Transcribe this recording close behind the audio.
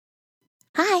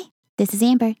Hi, this is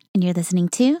Amber, and you're listening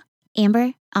to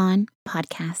Amber on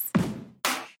Podcasts.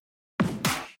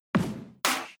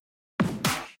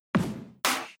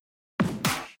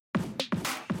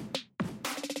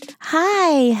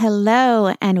 Hi,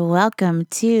 hello, and welcome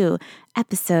to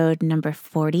episode number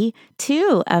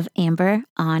 42 of Amber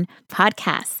on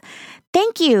Podcasts.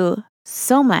 Thank you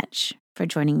so much for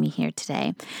joining me here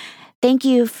today. Thank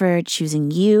you for choosing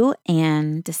you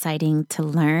and deciding to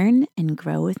learn and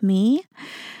grow with me.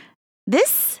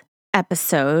 This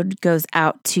episode goes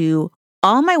out to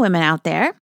all my women out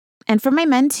there, and for my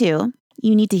men too.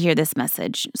 You need to hear this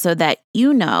message so that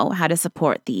you know how to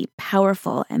support the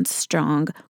powerful and strong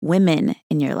women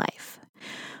in your life.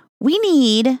 We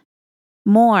need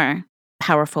more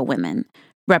powerful women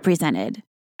represented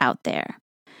out there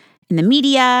in the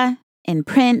media, in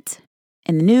print,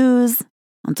 in the news,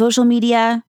 on social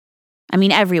media.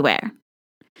 Everywhere.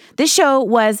 This show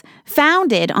was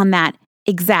founded on that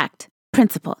exact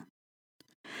principle.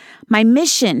 My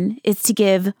mission is to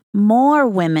give more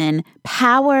women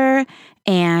power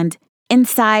and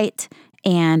insight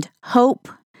and hope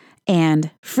and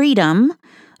freedom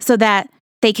so that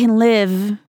they can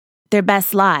live their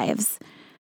best lives.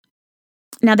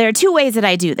 Now, there are two ways that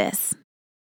I do this.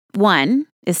 One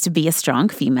is to be a strong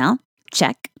female,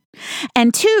 check.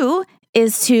 And two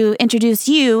is to introduce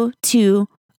you to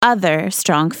other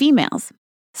strong females.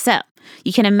 So,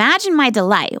 you can imagine my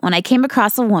delight when I came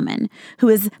across a woman who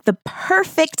is the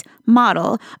perfect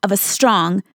model of a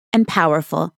strong and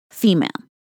powerful female.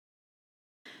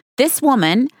 This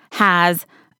woman has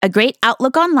a great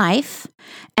outlook on life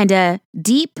and a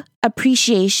deep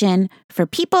appreciation for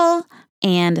people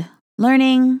and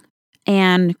learning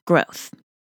and growth.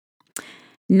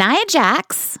 Nia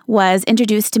Jax was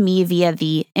introduced to me via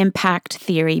the Impact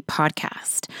Theory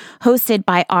podcast, hosted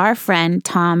by our friend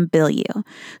Tom Bilyeu,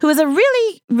 who is a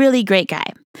really, really great guy.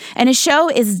 And his show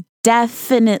is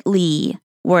definitely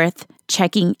worth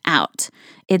checking out.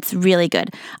 It's really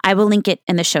good. I will link it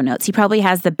in the show notes. He probably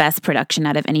has the best production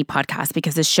out of any podcast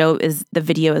because the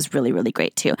video is really, really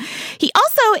great too. He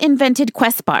also invented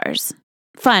Quest bars.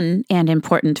 Fun and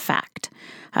important fact.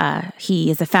 He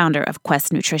is the founder of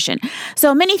Quest Nutrition.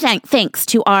 So many thanks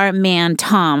to our man,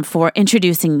 Tom, for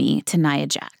introducing me to Nia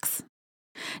Jax.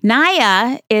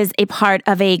 Nia is a part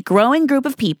of a growing group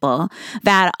of people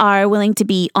that are willing to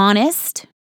be honest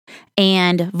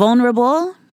and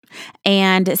vulnerable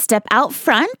and step out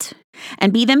front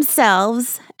and be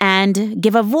themselves and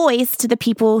give a voice to the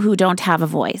people who don't have a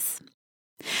voice.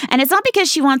 And it's not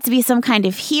because she wants to be some kind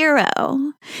of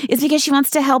hero. It's because she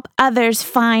wants to help others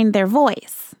find their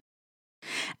voice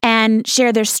and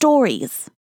share their stories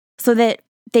so that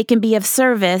they can be of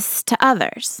service to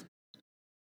others.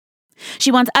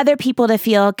 She wants other people to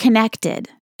feel connected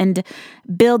and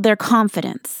build their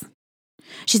confidence.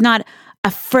 She's not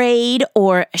afraid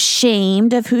or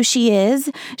ashamed of who she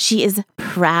is. She is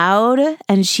proud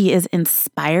and she is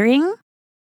inspiring.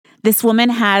 This woman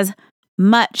has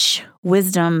much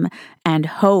wisdom and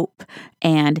hope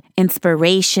and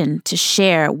inspiration to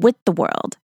share with the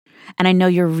world. And I know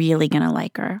you're really going to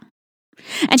like her.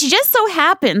 And she just so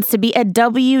happens to be a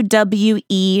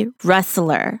WWE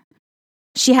wrestler.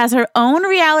 She has her own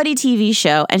reality TV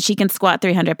show and she can squat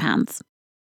 300 pounds.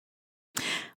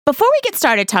 Before we get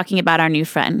started talking about our new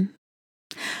friend,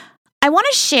 I want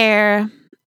to share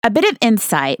a bit of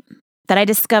insight that I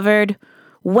discovered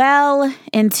well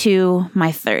into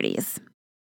my 30s.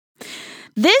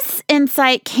 This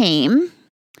insight came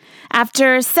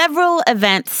after several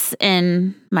events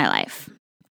in my life.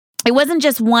 It wasn't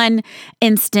just one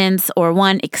instance or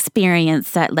one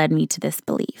experience that led me to this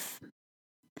belief.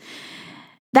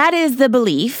 That is the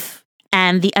belief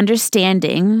and the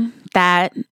understanding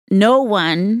that no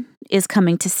one is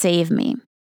coming to save me,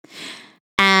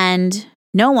 and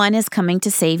no one is coming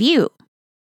to save you.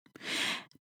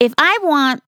 If I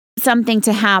want something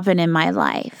to happen in my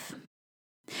life,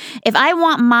 if I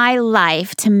want my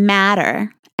life to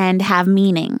matter and have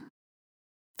meaning,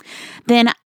 then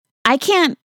I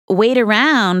can't wait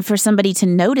around for somebody to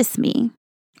notice me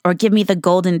or give me the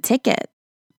golden ticket.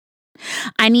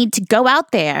 I need to go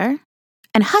out there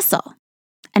and hustle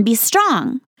and be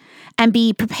strong and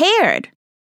be prepared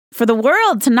for the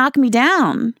world to knock me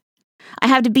down. I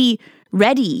have to be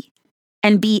ready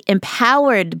and be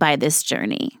empowered by this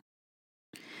journey.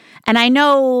 And I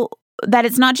know that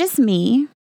it's not just me.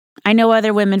 I know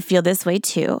other women feel this way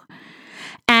too.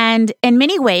 And in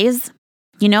many ways,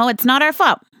 it's not our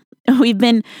fault. We've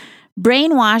been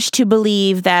brainwashed to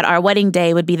believe that our wedding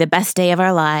day would be the best day of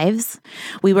our lives.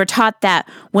 We were taught that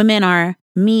women are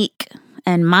meek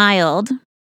and mild,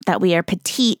 that we are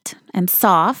petite and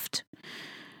soft,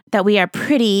 that we are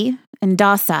pretty and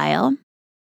docile.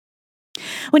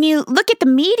 When you look at the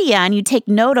media and you take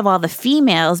note of all the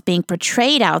females being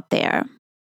portrayed out there,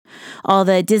 all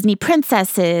the Disney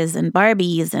princesses and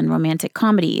Barbies and romantic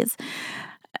comedies,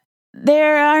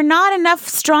 there are not enough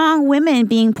strong women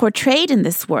being portrayed in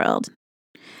this world.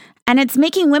 And it's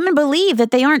making women believe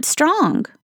that they aren't strong.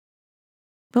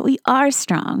 But we are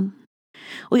strong.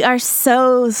 We are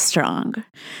so strong.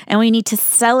 And we need to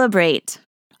celebrate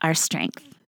our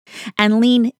strength and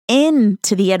lean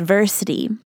into the adversity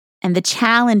and the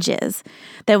challenges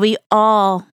that we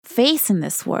all face in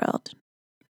this world.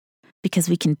 Because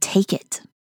we can take it.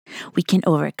 We can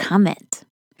overcome it.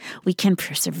 We can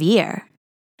persevere.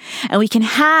 And we can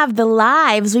have the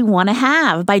lives we want to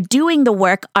have by doing the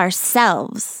work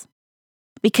ourselves.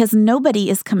 Because nobody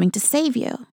is coming to save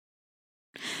you.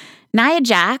 Nia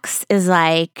Jax is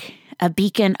like a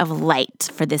beacon of light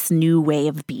for this new way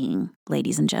of being,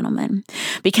 ladies and gentlemen.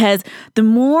 Because the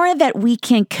more that we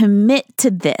can commit to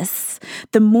this,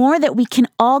 the more that we can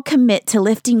all commit to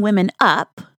lifting women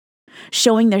up,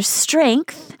 showing their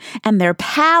strength and their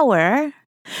power,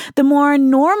 the more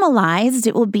normalized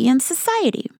it will be in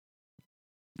society.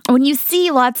 When you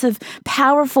see lots of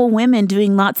powerful women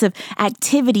doing lots of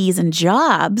activities and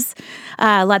jobs,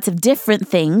 lots of different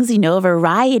things,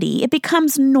 variety, it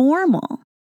becomes normal.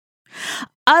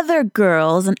 Other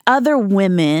girls and other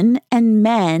women and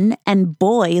men and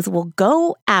boys will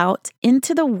go out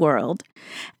into the world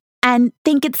and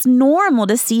think it's normal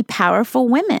to see powerful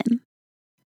women.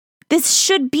 This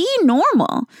should be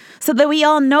normal so that we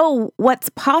all know what's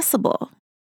possible.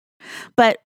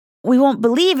 But we won't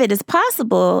believe it is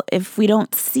possible if we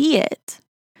don't see it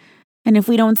and if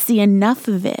we don't see enough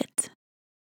of it.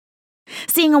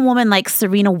 Seeing a woman like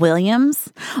Serena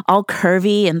Williams, all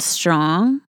curvy and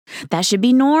strong, that should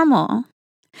be normal.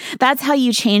 That's how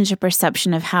you change the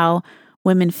perception of how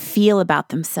women feel about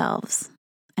themselves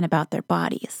and about their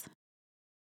bodies.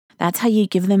 That's how you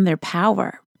give them their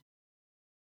power.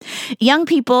 Young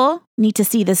people need to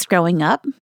see this growing up.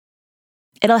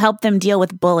 It'll help them deal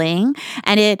with bullying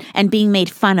and being made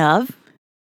fun of.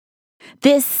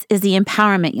 This is the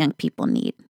empowerment young people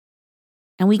need.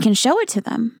 And we can show it to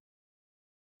them.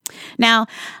 Now,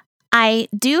 I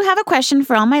do have a question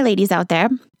for all my ladies out there.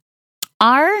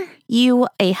 Are you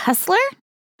a hustler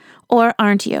or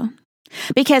aren't you?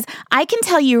 Because I can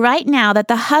tell you right now that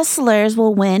the hustlers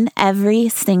will win every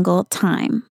single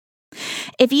time.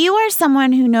 If you are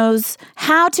someone who knows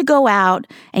how to go out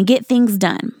and get things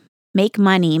done, make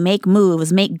money, make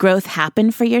moves, make growth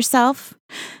happen for yourself,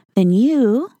 then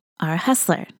you are a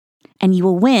hustler. And you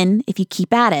will win if you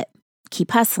keep at it.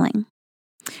 Keep hustling.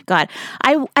 God,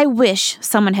 I wish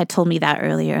someone had told me that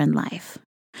earlier in life.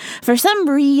 For some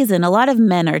reason, a lot of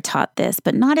men are taught this,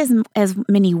 but not as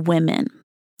many women.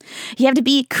 You have to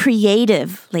be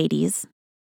creative, ladies,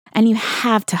 and you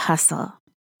have to hustle.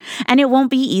 And it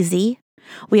won't be easy.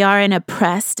 We are an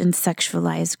oppressed and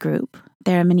sexualized group.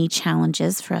 There are many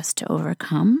challenges for us to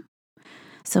overcome.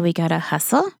 So we gotta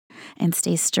hustle and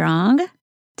stay strong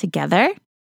together.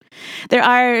 There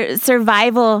are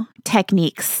survival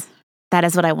techniques. That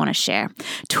is what I want to share.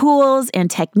 Tools and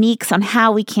techniques on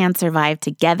how we can survive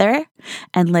together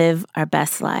and live our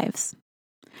best lives.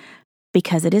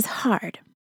 Because it is hard.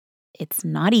 It's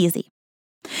not easy.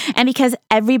 And because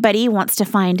everybody wants to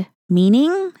find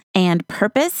meaning and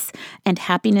purpose and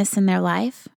happiness in their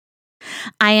life,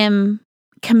 I am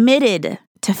committed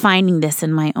to finding this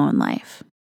in my own life.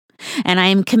 And I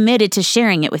am committed to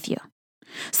sharing it with you.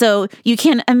 So you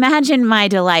can imagine my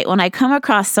delight when I come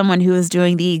across someone who is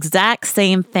doing the exact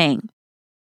same thing.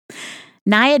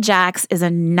 Nia Jax is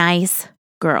a nice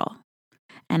girl,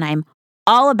 and I'm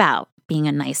all about being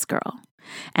a nice girl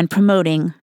and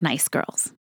promoting nice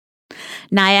girls.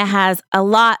 Nia has a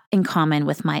lot in common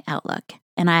with my outlook,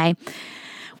 and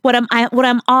what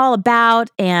I'm all about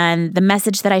and the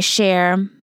message that I share.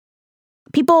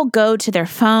 People go to their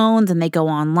phones and they go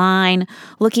online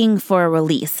looking for a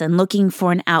release and looking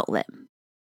for an outlet.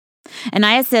 And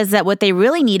Nia says that what they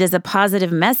really need is a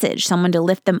positive message, someone to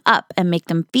lift them up and make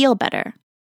them feel better.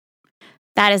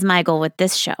 That is my goal with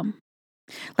this show.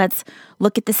 Let's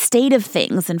look at the state of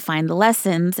things and find the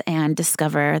lessons and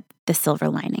discover the silver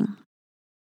lining.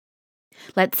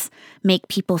 Let's make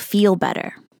people feel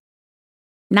better.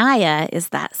 Nia is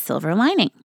that silver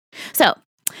lining. So,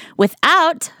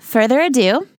 without further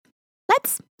ado,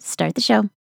 let's start the show.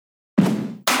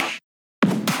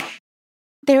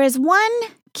 There is one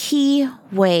key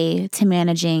way to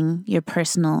managing your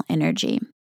personal energy.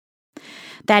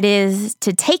 That is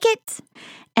to take it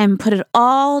and put it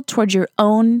all toward your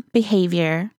own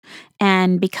behavior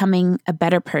and becoming a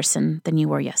better person than you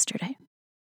were yesterday.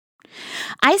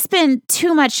 I spend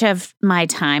too much of my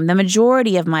time, the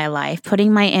majority of my life,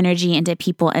 putting my energy into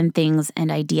people and things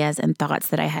and ideas and thoughts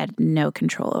that I had no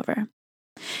control over,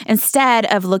 instead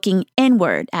of looking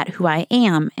inward at who I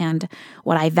am and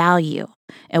what I value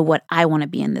and what I want to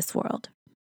be in this world.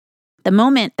 The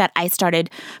moment that I started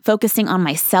focusing on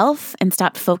myself and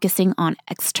stopped focusing on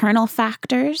external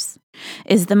factors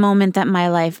is the moment that my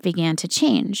life began to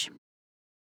change.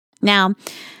 Now,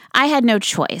 I had no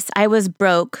choice. I was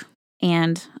broke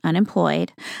and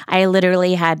unemployed. I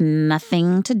literally had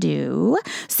nothing to do.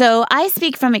 So I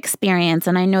speak from experience,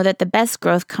 and I know that the best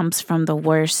growth comes from the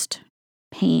worst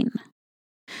pain.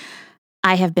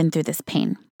 I have been through this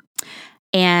pain,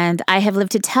 and I have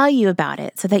lived to tell you about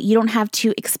it so that you don't have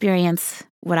to experience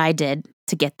what I did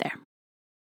to get there.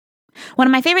 One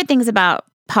of my favorite things about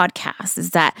podcasts is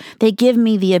that they give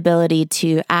me the ability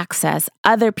to access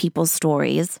other people's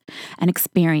stories and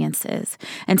experiences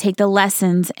and take the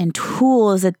lessons and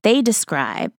tools that they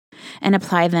describe and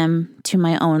apply them to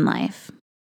my own life.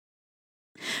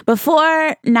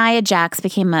 Before Nia Jax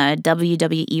became a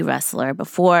WWE wrestler,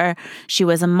 before she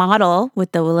was a model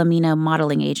with the Wilhelmina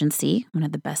Modeling Agency, one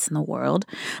of the best in the world,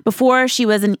 before she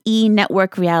was an E!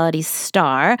 Network reality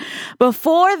star,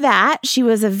 before that, she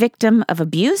was a victim of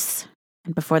abuse,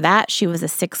 and before that, she was a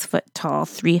 6-foot-tall,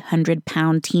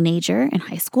 300-pound teenager in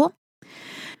high school.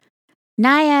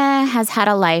 Nia has had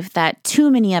a life that too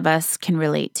many of us can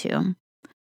relate to.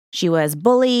 She was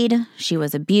bullied, she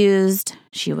was abused,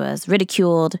 she was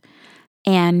ridiculed,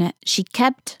 and she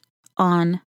kept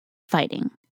on fighting.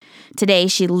 Today,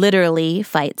 she literally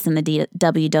fights in the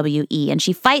WWE, and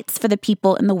she fights for the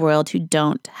people in the world who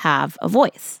don't have a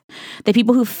voice. The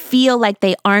people who feel like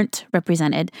they aren't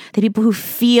represented. The people who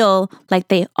feel like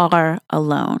they are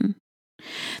alone.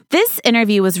 This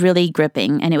interview was really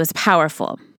gripping, and it was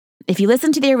powerful. If you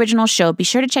listen to the original show, be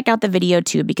sure to check out the video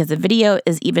too, because the video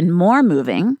is even more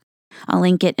moving. I'll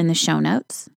link it in the show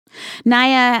notes.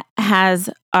 Nia has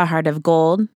a heart of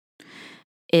gold.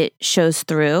 It shows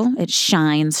through. It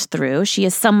shines through. She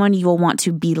is someone you will want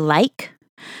to be like.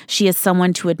 She is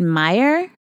someone to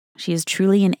admire. She is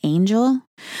truly an angel.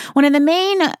 One of the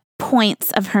main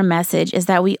points of her message is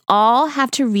that we all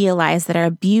have to realize that our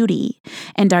beauty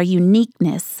and our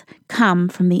uniqueness come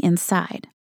from the inside.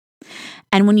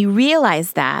 And when you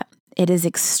realize that, it is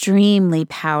extremely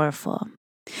powerful.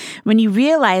 When you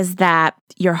realize that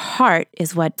your heart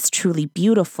is what's truly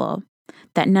beautiful,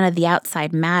 that none of the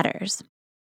outside matters.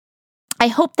 I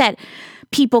hope that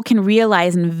people can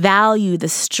realize and value the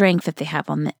strength that they have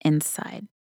on the inside.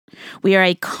 We are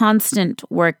a constant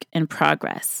work in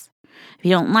progress. If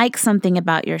you don't like something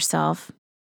about yourself,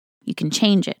 you can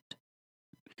change it.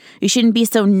 You shouldn't be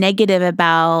so negative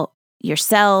about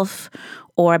yourself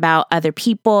or about other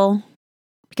people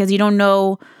because you don't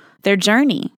know their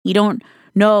journey. You don't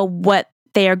know what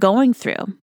they are going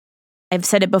through. I've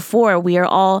said it before, we are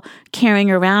all carrying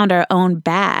around our own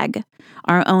bag,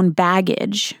 our own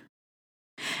baggage.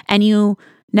 And you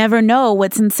never know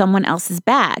what's in someone else's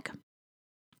bag.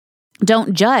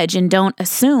 Don't judge and don't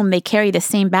assume they carry the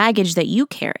same baggage that you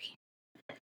carry.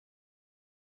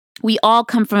 We all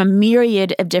come from a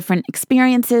myriad of different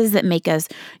experiences that make us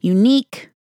unique.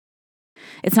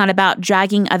 It's not about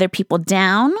dragging other people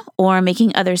down or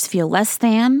making others feel less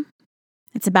than.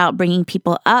 It's about bringing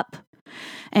people up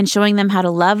and showing them how to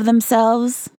love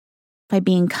themselves by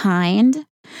being kind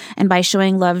and by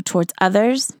showing love towards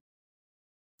others.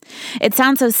 It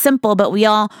sounds so simple, but we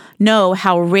all know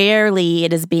how rarely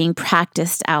it is being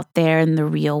practiced out there in the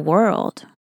real world.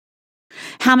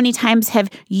 How many times have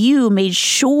you made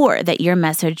sure that your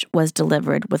message was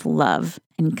delivered with love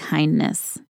and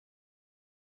kindness?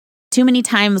 Too many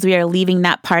times we are leaving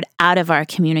that part out of our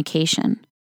communication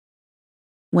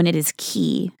when it is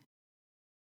key.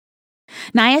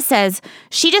 Nia says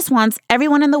she just wants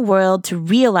everyone in the world to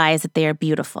realize that they are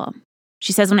beautiful.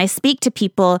 She says, when I speak to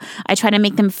people, I try to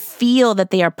make them feel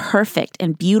that they are perfect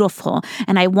and beautiful,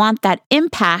 and I want that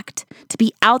impact to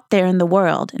be out there in the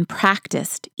world and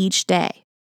practiced each day.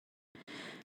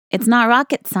 It's not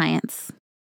rocket science.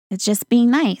 It's just being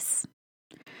nice.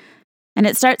 And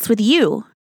it starts with you.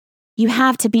 You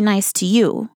have to be nice to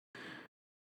you.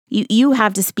 You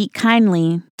have to speak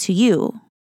kindly to you.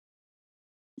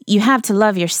 You have to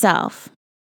love yourself.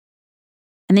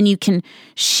 And then you can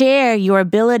share your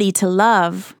ability to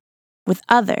love with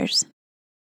others,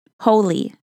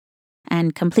 wholly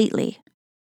and completely.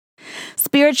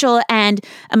 Spiritual and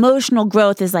emotional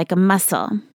growth is like a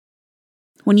muscle.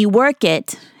 When you work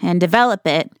it and develop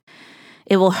it,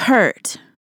 it will hurt.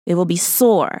 It will be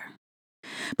sore.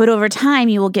 But over time,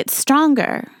 you will get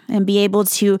stronger and be able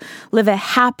to live a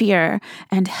happier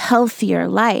and healthier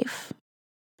life.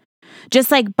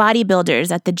 Just like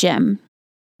bodybuilders at the gym,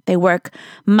 they work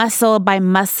muscle by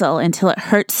muscle until it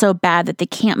hurts so bad that they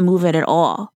can't move it at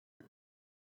all.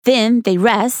 Then they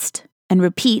rest and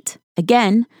repeat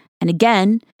again and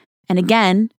again and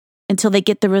again until they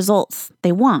get the results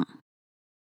they want.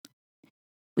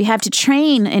 We have to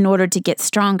train in order to get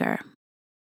stronger.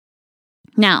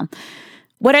 Now,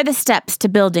 what are the steps to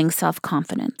building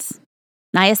self-confidence?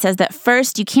 Naya says that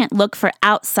first, you can't look for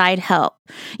outside help.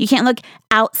 You can't look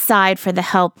outside for the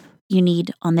help you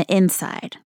need on the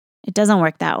inside. It doesn't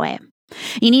work that way.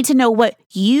 You need to know what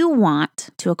you want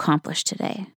to accomplish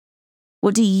today.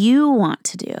 What do you want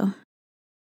to do?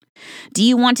 Do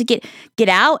you want to get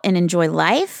out and enjoy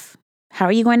life? How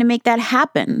are you going to make that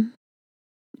happen?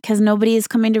 Because nobody is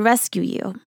coming to rescue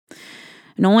you.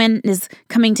 No one is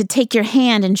coming to take your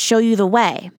hand and show you the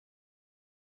way.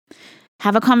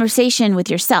 Have a conversation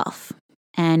with yourself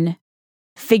and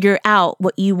figure out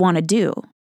what you want to do.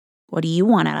 What do you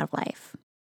want out of life?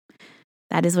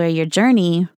 That is where your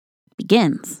journey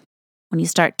begins, when you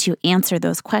start to answer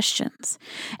those questions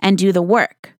and do the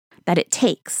work that it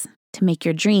takes to make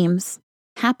your dreams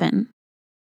happen.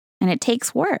 And it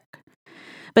takes work.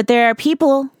 But there are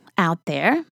people out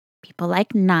there, people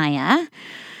like Naya,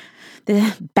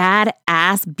 the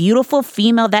badass, beautiful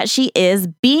female that she is,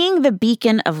 being the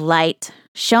beacon of light,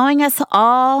 showing us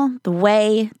all the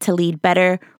way to lead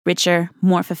better, richer,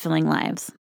 more fulfilling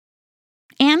lives.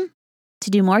 And to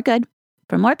do more good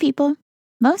for more people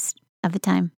most of the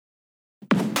time.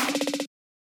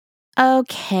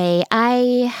 Okay,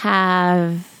 I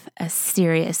have a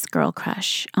serious girl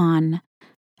crush on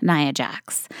Nia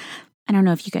Jax. I don't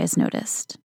know if you guys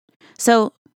noticed.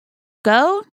 So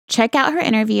go check out her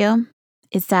interview.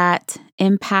 It's at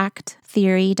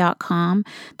impacttheory.com.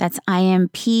 That's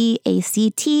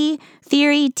IMPACT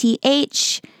theory,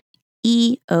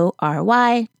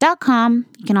 THEORY.com.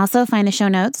 You can also find the show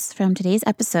notes from today's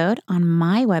episode on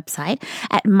my website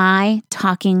at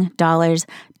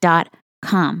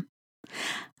mytalkingdollars.com.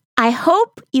 I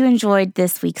hope you enjoyed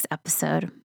this week's episode.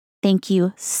 Thank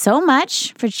you so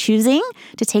much for choosing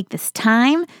to take this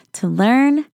time to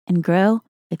learn and grow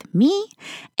with me.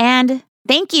 And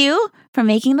thank you for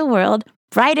making the world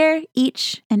brighter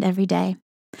each and every day.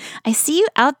 I see you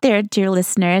out there, dear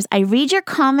listeners. I read your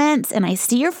comments and I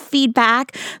see your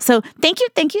feedback. So thank you.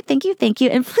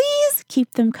 And please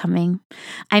keep them coming.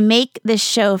 I make this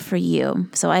show for you,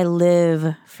 so I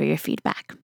live for your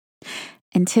feedback.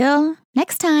 Until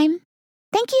next time,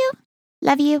 thank you.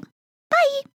 Love you.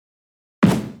 Bye.